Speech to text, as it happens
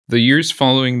The years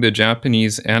following the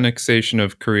Japanese annexation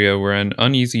of Korea were an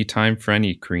uneasy time for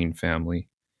any Korean family,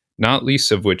 not least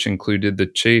of which included the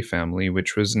Che family,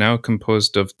 which was now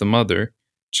composed of the mother,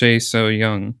 Che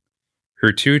So-young,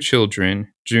 her two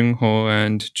children, Jung-ho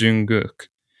and Jung-guk,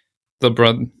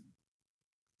 the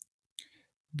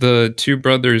the two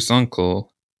brothers'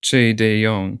 uncle, Che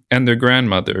Dae-yong, and their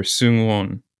grandmother,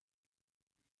 Sung-won.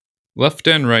 Left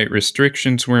and right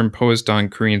restrictions were imposed on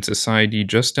Korean society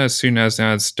just as soon as it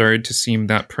had started to seem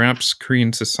that perhaps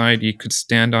Korean society could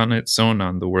stand on its own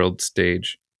on the world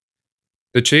stage.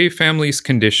 The Che family's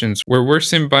conditions were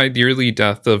worsened by the early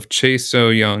death of Che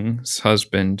So-young's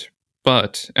husband,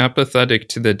 but, apathetic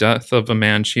to the death of a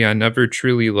man she had never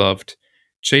truly loved,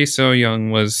 Che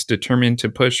So-young was determined to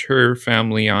push her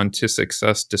family on to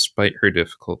success despite her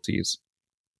difficulties.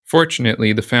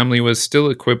 Fortunately, the family was still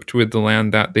equipped with the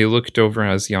land that they looked over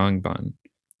as Yangban.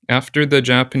 After the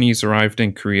Japanese arrived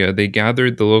in Korea, they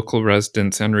gathered the local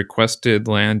residents and requested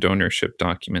land ownership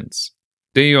documents.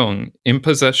 Dae-yong, in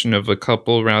possession of a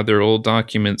couple rather old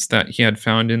documents that he had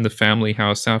found in the family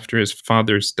house after his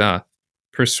father's death,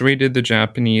 persuaded the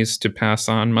Japanese to pass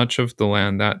on much of the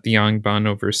land that the Yangban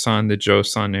oversaw in the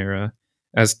Joseon era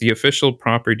as the official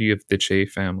property of the Che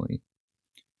family.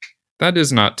 That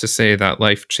is not to say that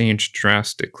life changed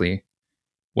drastically.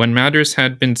 When matters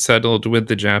had been settled with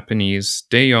the Japanese,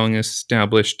 Dae-yong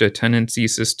established a tenancy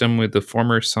system with the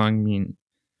former Sangmin,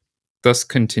 thus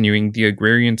continuing the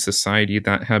agrarian society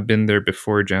that had been there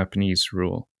before Japanese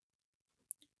rule.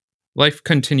 Life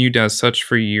continued as such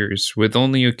for years, with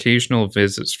only occasional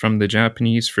visits from the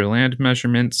Japanese for land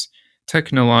measurements,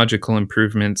 technological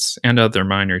improvements, and other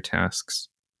minor tasks.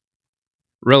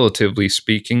 Relatively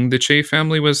speaking, the Che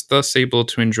family was thus able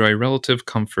to enjoy relative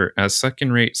comfort as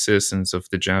second-rate citizens of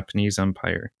the Japanese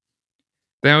Empire.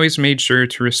 They always made sure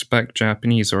to respect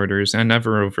Japanese orders and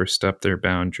never overstep their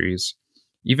boundaries,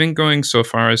 even going so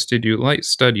far as to do light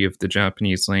study of the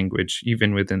Japanese language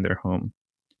even within their home.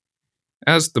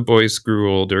 As the boys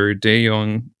grew older,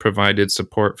 Dae-yong provided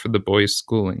support for the boys'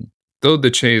 schooling. Though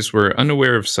the Che's were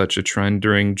unaware of such a trend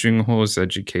during Jung-ho's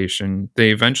education,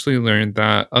 they eventually learned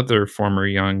that other former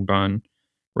Yangban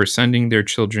were sending their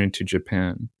children to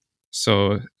Japan.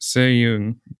 So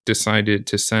Se-young decided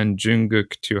to send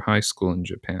Jung-guk to high school in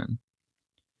Japan.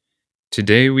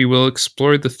 Today we will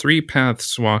explore the three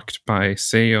paths walked by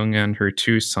Se-young and her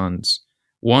two sons,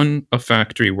 one a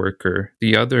factory worker,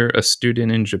 the other a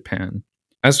student in Japan.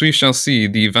 As we shall see,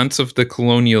 the events of the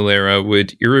colonial era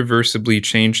would irreversibly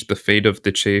change the fate of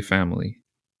the Che family.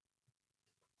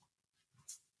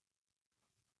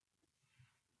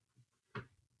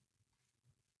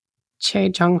 Che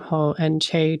Jung-ho and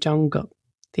Che Jung-guk,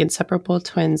 the inseparable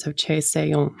twins of Che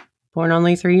Se-young. Born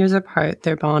only 3 years apart,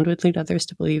 their bond would lead others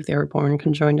to believe they were born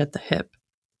conjoined at the hip.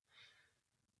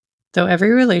 Though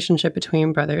every relationship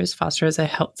between brothers fosters a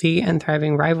healthy and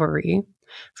thriving rivalry,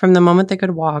 from the moment they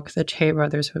could walk, the Che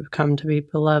brothers would come to be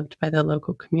beloved by the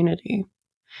local community.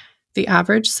 The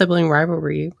average sibling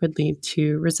rivalry would lead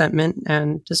to resentment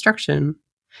and destruction.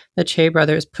 The Che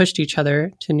brothers pushed each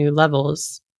other to new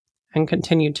levels and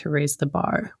continued to raise the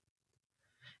bar.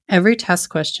 Every test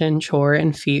question, chore,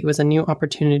 and feat was a new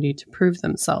opportunity to prove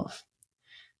themselves.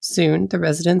 Soon, the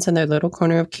residents in their little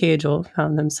corner of Kyejeol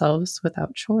found themselves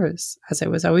without chores, as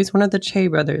it was always one of the Che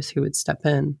brothers who would step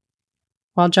in.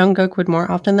 While Jung-guk would more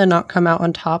often than not come out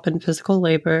on top in physical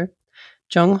labor,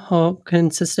 Jung-ho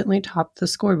consistently topped the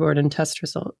scoreboard in test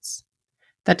results.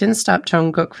 That didn't stop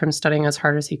Jung-guk from studying as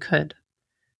hard as he could.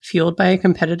 Fueled by a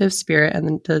competitive spirit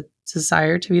and the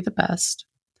desire to be the best,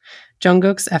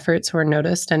 Jung-guk's efforts were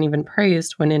noticed and even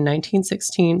praised when in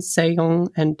 1916 Se-young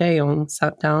and Dae-yong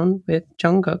sat down with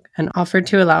Jung-guk and offered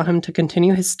to allow him to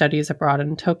continue his studies abroad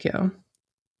in Tokyo.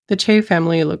 The Che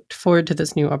family looked forward to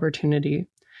this new opportunity.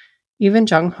 Even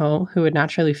Jung-ho, who would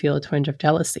naturally feel a twinge of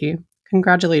jealousy,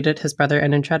 congratulated his brother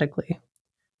energetically.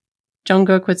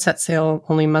 Jung-guk would set sail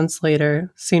only months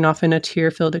later, seen off in a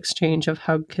tear-filled exchange of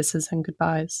hug, kisses, and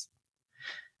goodbyes.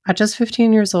 At just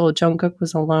 15 years old, Jung-guk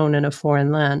was alone in a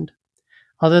foreign land.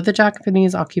 Although the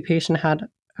Japanese occupation had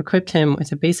equipped him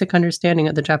with a basic understanding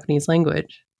of the Japanese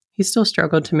language, he still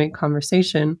struggled to make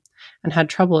conversation and had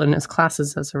trouble in his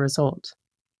classes as a result.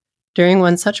 During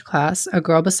one such class, a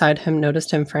girl beside him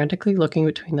noticed him frantically looking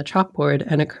between the chalkboard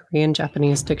and a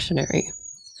Korean-Japanese dictionary.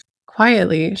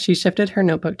 Quietly, she shifted her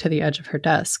notebook to the edge of her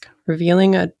desk,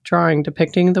 revealing a drawing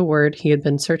depicting the word he had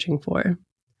been searching for.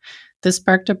 This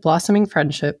sparked a blossoming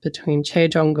friendship between Che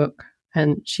Jung-guk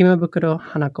and Shimabukuro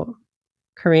Hanako,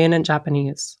 Korean and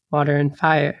Japanese, water and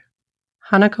fire.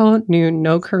 Hanako knew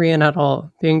no Korean at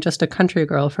all, being just a country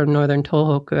girl from northern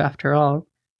Tohoku after all.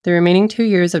 The remaining 2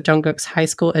 years of Jungkook's high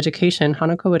school education,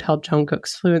 Hanako would help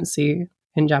Jungkook's fluency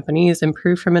in Japanese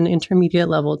improve from an intermediate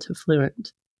level to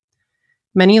fluent.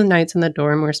 Many nights in the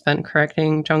dorm were spent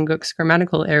correcting Jungkook's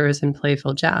grammatical errors and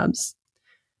playful jabs.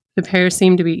 The pair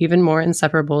seemed to be even more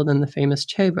inseparable than the famous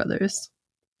Che brothers.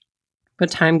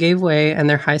 But time gave way, and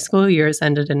their high school years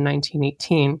ended in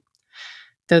 1918.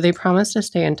 Though they promised to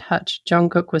stay in touch,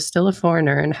 Jungkook was still a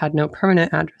foreigner and had no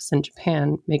permanent address in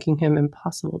Japan, making him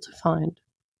impossible to find.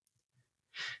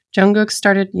 Jungkook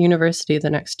started university the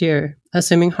next year,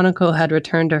 assuming Hanako had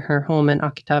returned to her home in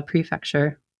Akita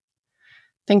Prefecture.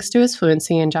 Thanks to his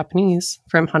fluency in Japanese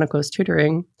from Hanako's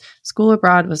tutoring, school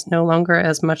abroad was no longer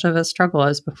as much of a struggle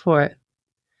as before.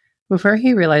 Before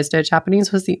he realized it,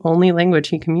 Japanese was the only language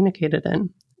he communicated in,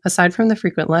 aside from the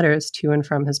frequent letters to and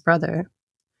from his brother.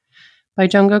 By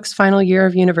Jungkook's final year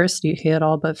of university, he had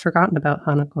all but forgotten about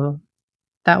Hanako.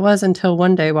 That was until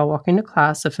one day while walking to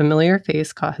class, a familiar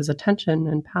face caught his attention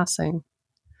in passing.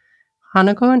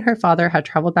 Hanako and her father had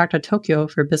traveled back to Tokyo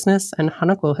for business, and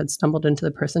Hanako had stumbled into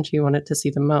the person she wanted to see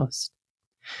the most.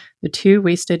 The two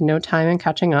wasted no time in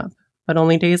catching up, but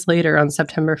only days later, on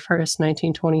September 1st,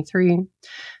 1923,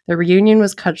 the reunion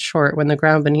was cut short when the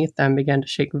ground beneath them began to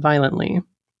shake violently.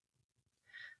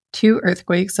 2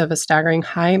 earthquakes of a staggering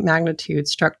high magnitude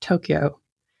struck Tokyo.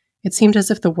 It seemed as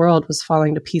if the world was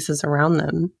falling to pieces around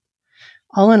them.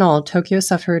 All in all, Tokyo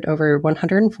suffered over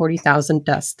 140,000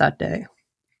 deaths that day.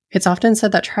 It's often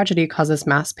said that tragedy causes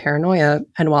mass paranoia,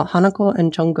 and while Hanako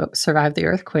and Jungkook survived the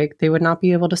earthquake, they would not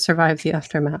be able to survive the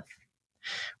aftermath.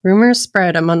 Rumors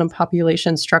spread among a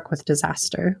population struck with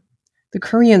disaster. The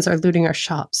Koreans are looting our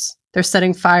shops. They're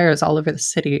setting fires all over the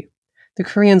city. The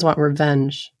Koreans want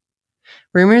revenge.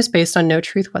 Rumors based on no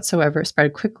truth whatsoever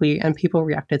spread quickly, and people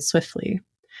reacted swiftly.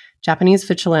 Japanese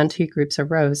vigilante groups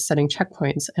arose, setting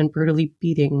checkpoints and brutally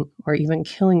beating or even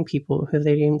killing people who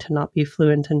they deemed to not be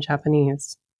fluent in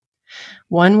Japanese.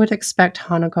 One would expect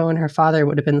Hanako and her father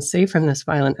would have been safe from this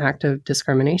violent act of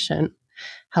discrimination.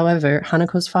 However,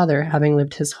 Hanako's father, having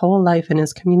lived his whole life in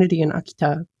his community in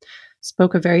Akita,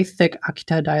 spoke a very thick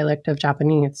Akita dialect of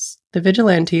Japanese. The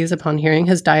vigilantes, upon hearing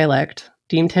his dialect,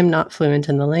 deemed him not fluent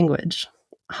in the language.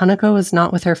 Hanako was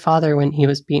not with her father when he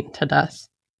was beaten to death.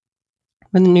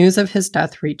 When the news of his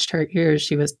death reached her ears,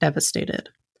 she was devastated.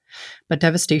 But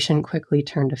devastation quickly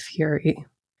turned to fury.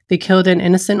 They killed an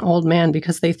innocent old man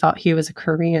because they thought he was a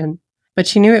Korean. But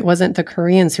she knew it wasn't the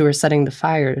Koreans who were setting the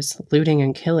fires, looting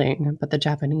and killing, but the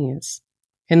Japanese.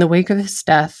 In the wake of his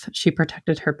death, she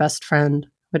protected her best friend.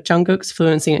 With Jungkook's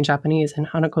fluency in Japanese and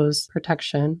Hanako's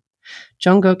protection,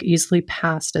 Jungkook easily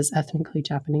passed as ethnically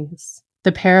Japanese.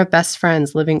 The pair of best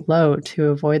friends living low to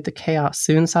avoid the chaos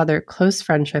soon saw their close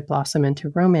friendship blossom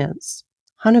into romance.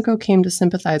 Hanako came to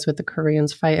sympathize with the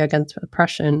Koreans' fight against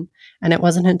oppression, and it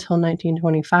wasn't until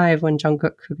 1925 when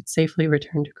Jungkook could safely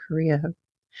return to Korea.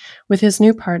 With his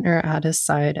new partner at his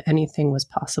side, anything was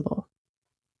possible.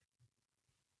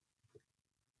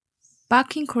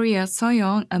 Back in Korea,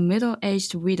 Soyeon, a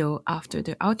middle-aged widow after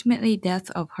the ultimately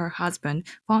death of her husband,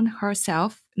 found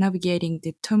herself navigating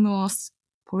the tumultuous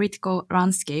political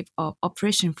landscape of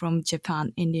oppression from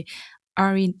Japan in the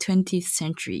early 20th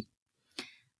century.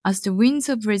 As the winds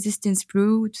of resistance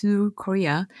blew through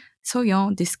Korea,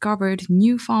 Soyeon discovered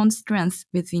newfound strength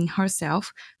within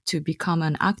herself to become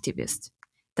an activist.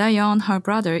 Dayeon, her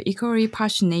brother, equally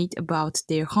passionate about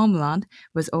their homeland,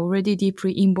 was already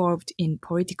deeply involved in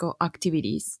political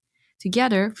activities.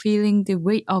 Together, feeling the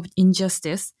weight of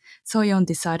injustice, Soyeon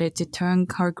decided to turn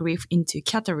her grief into a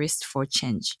catalyst for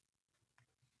change.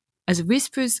 As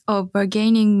whispers of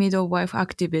bargaining midwife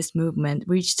activist movement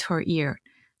reached her ear,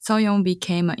 Soyeon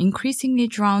became increasingly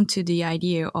drawn to the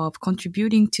idea of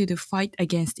contributing to the fight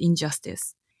against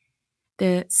injustice.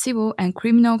 The civil and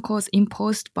criminal codes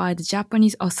imposed by the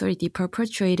Japanese authority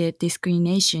perpetuated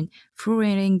discrimination,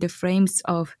 fueling the flames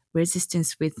of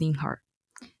resistance within her.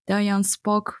 Dayeon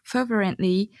spoke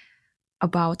fervently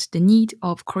about the need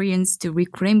of Koreans to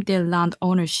reclaim their land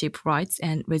ownership rights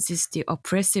and resist the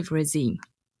oppressive regime.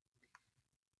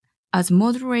 As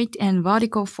moderate and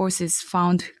radical forces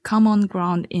found common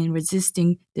ground in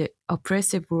resisting the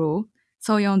oppressive rule,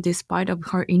 Soyeon, despite of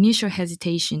her initial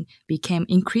hesitation, became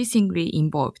increasingly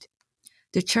involved.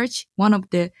 The church, one of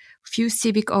the few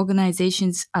civic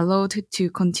organizations allowed to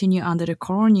continue under the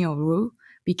colonial rule,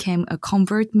 became a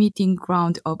covert meeting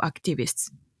ground of activists.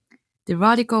 The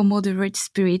radical moderate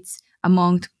spirits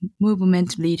among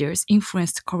movement leaders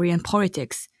influenced Korean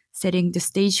politics, setting the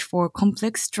stage for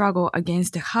complex struggle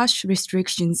against the harsh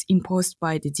restrictions imposed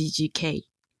by the JGK.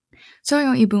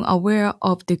 Soyeon, even aware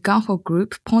of the Ganho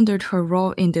group, pondered her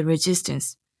role in the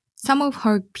resistance. Some of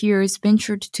her peers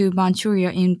ventured to Manchuria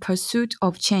in pursuit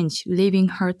of change, leaving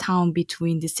her town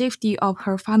between the safety of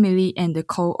her family and the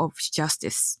call of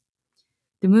justice.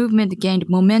 The movement gained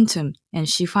momentum, and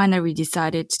she finally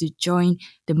decided to join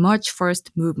the March 1st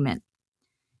movement.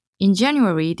 In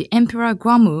January, the Emperor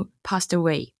Guamu passed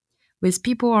away, with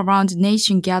people around the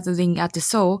nation gathering at the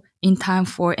Seoul in time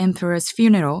for Emperor's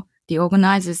funeral. The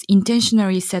organizers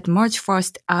intentionally set March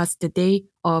 1st as the day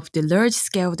of the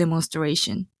large-scale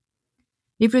demonstration.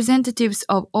 Representatives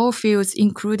of all fields,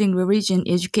 including religion,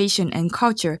 education, and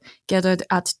culture, gathered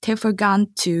at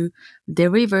Tefergan to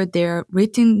deliver their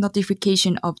written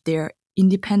notification of their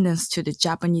independence to the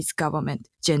Japanese government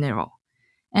general,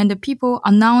 and the people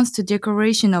announced the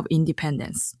Declaration of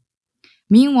Independence.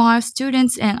 Meanwhile,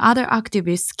 students and other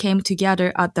activists came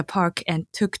together at the park and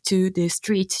took to the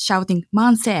streets shouting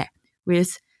 "Manse"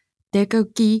 with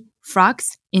daikoki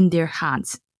flags in their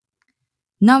hands.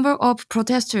 Number of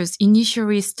protesters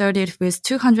initially started with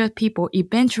 200 people,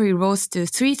 eventually rose to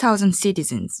 3,000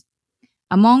 citizens.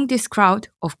 Among this crowd,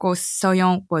 of course,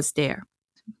 Soyeon was there.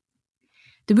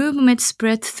 The movement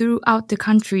spread throughout the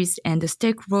countries, and the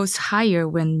stake rose higher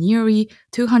when nearly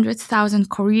 200,000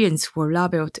 Koreans were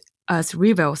labeled as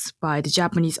rebels by the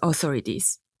Japanese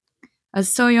authorities.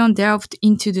 As Soyeon delved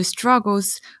into the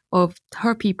struggles of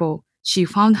her people, she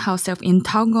found herself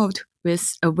entangled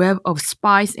with a web of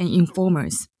spies and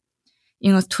informers.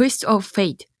 In a twist of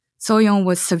fate, Soyeon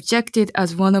was subjected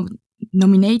as one of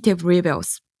nominated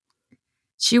rebels.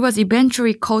 She was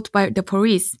eventually caught by the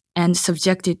police and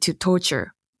subjected to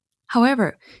torture.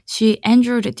 However, she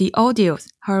endured the ordeal,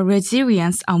 her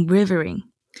resilience unwavering.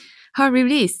 Her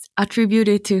release,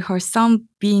 attributed to her son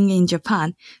being in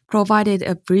Japan, provided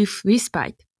a brief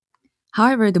respite.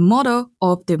 However, the motto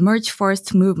of the March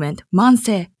 1st movement,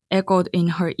 "Manse," echoed in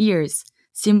her ears,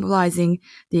 symbolizing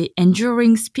the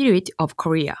enduring spirit of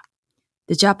Korea.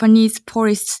 The Japanese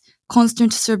police's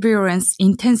constant surveillance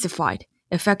intensified,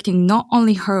 affecting not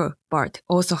only her but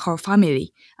also her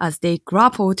family as they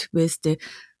grappled with the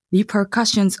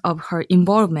repercussions of her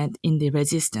involvement in the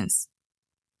resistance.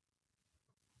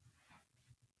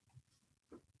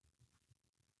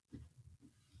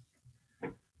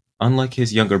 Unlike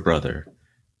his younger brother,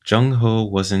 Jung-ho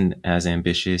wasn't as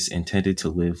ambitious and tended to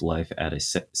live life at a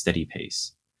steady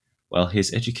pace. While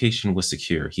his education was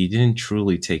secure, he didn't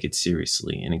truly take it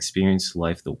seriously and experience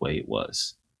life the way it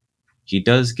was. He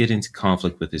does get into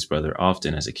conflict with his brother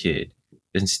often as a kid,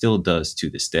 and still does to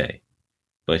this day,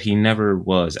 but he never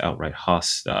was outright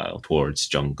hostile towards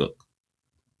Jungkook.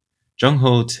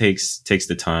 Jung-ho takes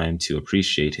the time to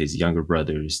appreciate his younger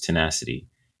brother's tenacity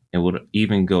and would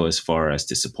even go as far as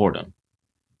to support him.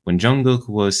 When Jungkook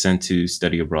was sent to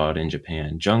study abroad in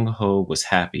Japan, Jung-ho was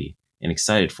happy and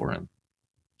excited for him.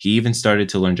 He even started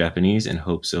to learn Japanese in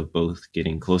hopes of both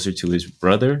getting closer to his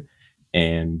brother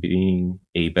and being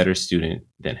a better student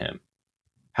than him.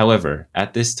 However,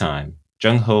 at this time,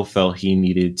 Jung-ho felt he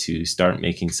needed to start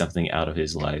making something out of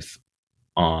his life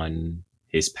on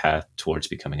his path towards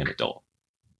becoming an adult.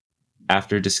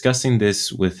 After discussing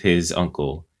this with his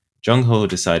uncle, Jung-ho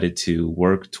decided to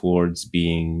work towards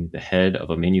being the head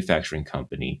of a manufacturing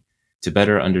company to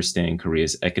better understand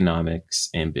Korea's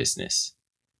economics and business.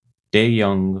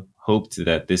 Dae-young hoped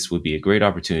that this would be a great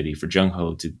opportunity for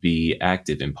Jung-ho to be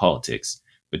active in politics,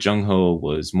 but Jung-ho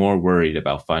was more worried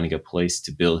about finding a place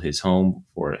to build his home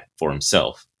for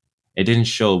himself. It didn't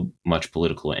show much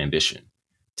political ambition.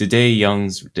 To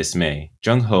Dae-young's dismay,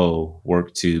 Jung-ho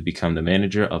worked to become the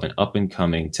manager of an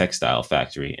up-and-coming textile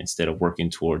factory instead of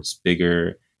working towards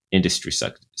bigger industry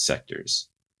sectors.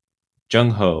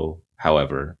 Jung-ho,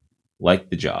 however,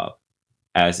 liked the job,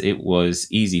 as it was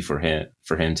easy for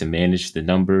him to manage the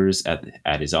numbers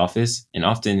at his office and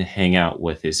often hang out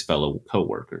with his fellow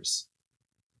co-workers.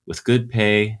 With good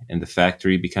pay and the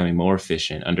factory becoming more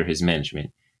efficient under his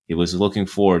management, he was looking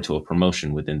forward to a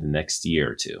promotion within the next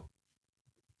year or two.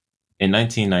 In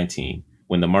 1919,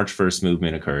 when the March 1st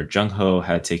movement occurred, Jung-ho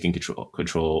had taken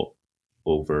control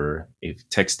over a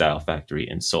textile factory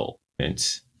in Seoul, and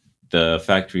the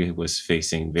factory was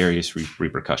facing various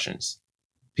repercussions.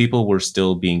 People were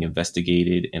still being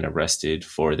investigated and arrested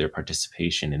for their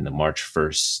participation in the March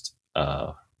 1st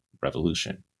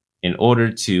revolution. In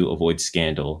order to avoid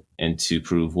scandal and to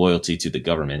prove loyalty to the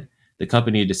government, the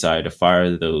company decided to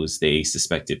fire those they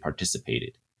suspected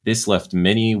participated. This left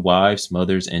many wives,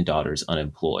 mothers, and daughters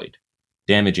unemployed,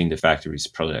 damaging the factory's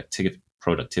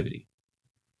productivity.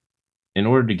 In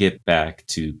order to get back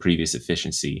to previous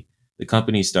efficiency, the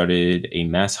company started a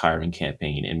mass hiring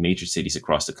campaign in major cities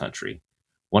across the country,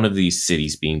 one of these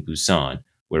cities being Busan,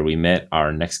 where we met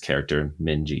our next character,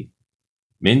 Minji.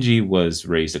 Minji was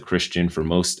raised a Christian for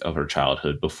most of her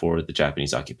childhood before the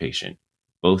Japanese occupation.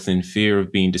 Both in fear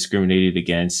of being discriminated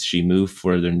against, she moved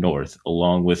further north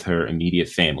along with her immediate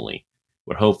family,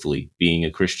 where hopefully being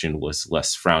a Christian was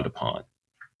less frowned upon.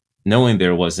 Knowing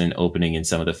there was an opening in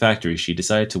some of the factories, she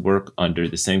decided to work under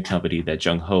the same company that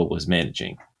Jung Ho was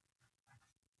managing.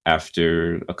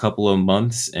 After a couple of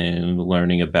months and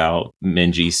learning about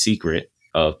Minji's secret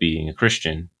of being a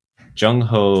Christian, Jung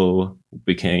Ho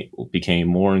became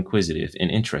more inquisitive and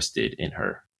interested in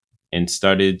her and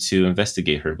started to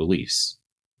investigate her beliefs.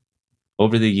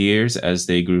 Over the years, as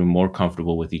they grew more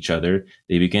comfortable with each other,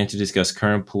 they began to discuss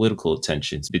current political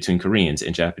tensions between Koreans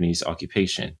and Japanese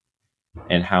occupation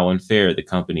and how unfair the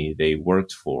company they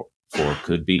worked for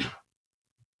could be.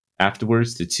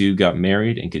 Afterwards, the two got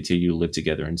married and continued to live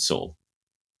together in Seoul.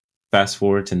 Fast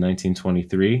forward to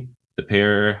 1923, the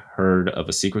pair heard of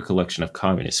a secret collection of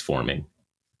communists forming.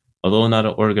 Although not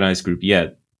an organized group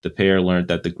yet, the pair learned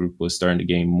that the group was starting to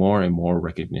gain more and more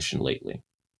recognition lately.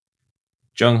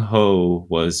 Jung Ho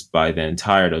was by then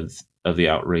tired of the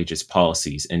outrageous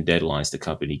policies and deadlines the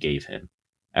company gave him.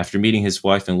 After meeting his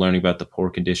wife and learning about the poor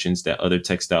conditions that other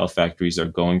textile factories are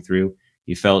going through,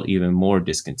 he felt even more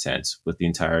discontent with the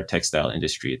entire textile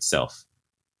industry itself.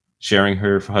 Sharing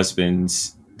her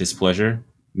husband's displeasure,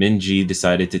 Minji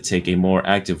decided to take a more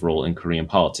active role in Korean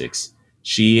politics.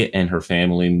 She and her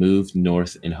family moved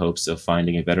north in hopes of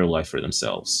finding a better life for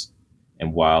themselves.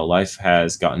 And while life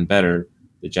has gotten better,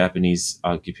 the Japanese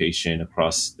occupation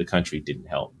across the country didn't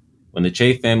help. When the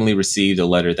Che family received a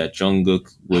letter that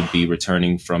Jungkook would be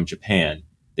returning from Japan,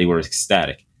 they were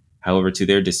ecstatic. However, to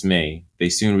their dismay, they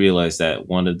soon realized that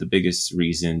one of the biggest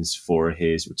reasons for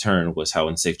his return was how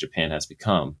unsafe Japan has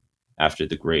become after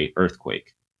the Great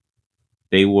Earthquake.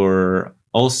 They were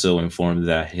also informed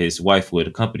that his wife would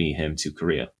accompany him to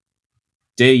Korea.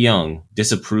 Dae-young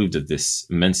disapproved of this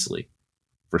immensely,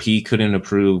 for he couldn't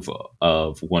approve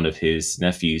of one of his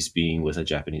nephews being with a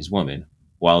Japanese woman,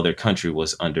 while their country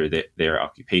was under their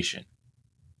occupation.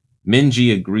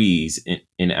 Minji agrees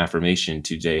in affirmation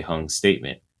to Dae-young's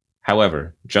statement.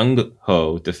 However, Jung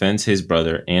Ho defends his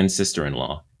brother and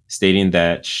sister-in-law, stating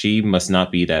that she must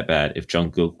not be that bad if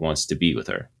Jungkook wants to be with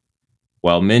her.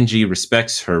 While Minji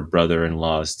respects her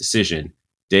brother-in-law's decision,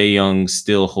 Dae-young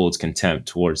still holds contempt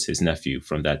towards his nephew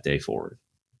from that day forward.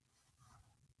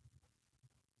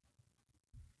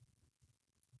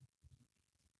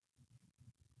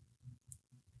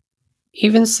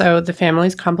 Even so, the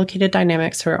family's complicated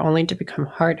dynamics were only to become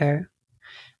harder.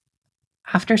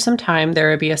 After some time,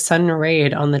 there would be a sudden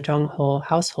raid on the Jung Ho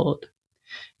household.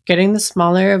 Getting the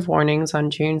smaller of warnings on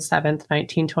June 7,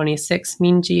 1926,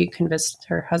 Minji convinced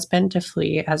her husband to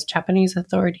flee as Japanese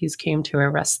authorities came to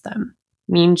arrest them.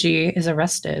 Minji is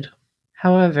arrested.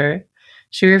 However,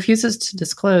 she refuses to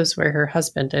disclose where her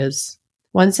husband is.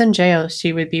 Once in jail,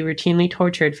 she would be routinely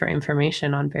tortured for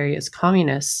information on various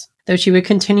communists, though she would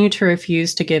continue to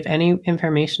refuse to give any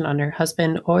information on her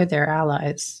husband or their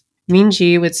allies.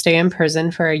 Minji would stay in prison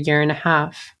for a year and a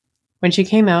half. When she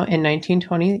came out in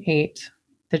 1928,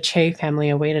 the Che family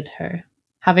awaited her.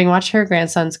 Having watched her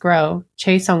grandsons grow,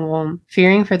 Che Sung-won,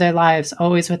 fearing for their lives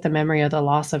always with the memory of the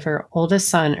loss of her oldest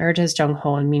son, urges Jung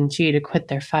Ho and Minji to quit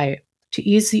their fight. To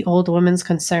ease the old woman's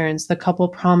concerns, the couple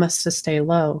promised to stay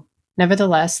low.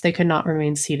 Nevertheless, they could not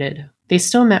remain seated. They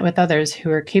still met with others who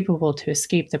were capable to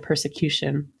escape the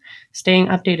persecution, staying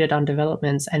updated on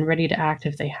developments and ready to act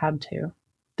if they had to.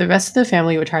 The rest of the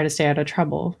family would try to stay out of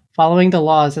trouble, following the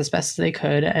laws as best as they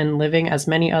could and living as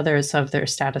many others of their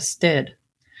status did.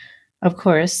 Of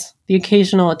course, the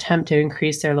occasional attempt to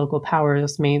increase their local power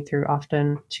was made through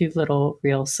often too little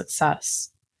real success.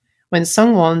 When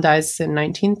Sung-won dies in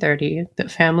 1930, the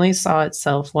family saw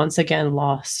itself once again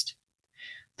lost.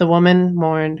 The woman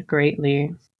mourned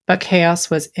greatly, but chaos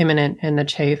was imminent in the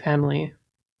Che family.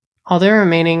 All the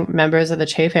remaining members of the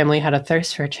Che family had a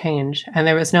thirst for change, and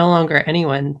there was no longer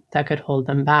anyone that could hold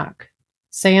them back.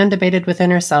 Se-yeon debated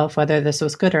within herself whether this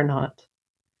was good or not.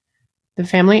 The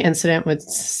family incident would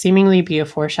seemingly be a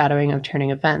foreshadowing of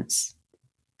turning events.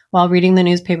 While reading the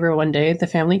newspaper one day, the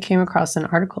family came across an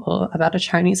article about a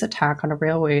Chinese attack on a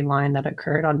railway line that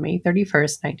occurred on May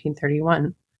 31st,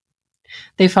 1931.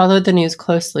 They followed the news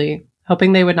closely,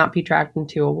 hoping they would not be dragged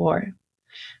into a war.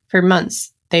 For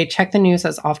months, they checked the news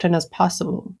as often as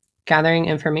possible, gathering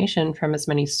information from as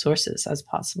many sources as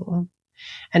possible.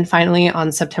 And finally,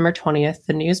 on September 20th,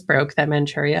 the news broke that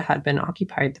Manchuria had been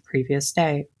occupied the previous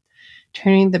day,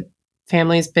 turning the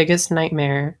family's biggest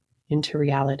nightmare into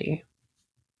reality.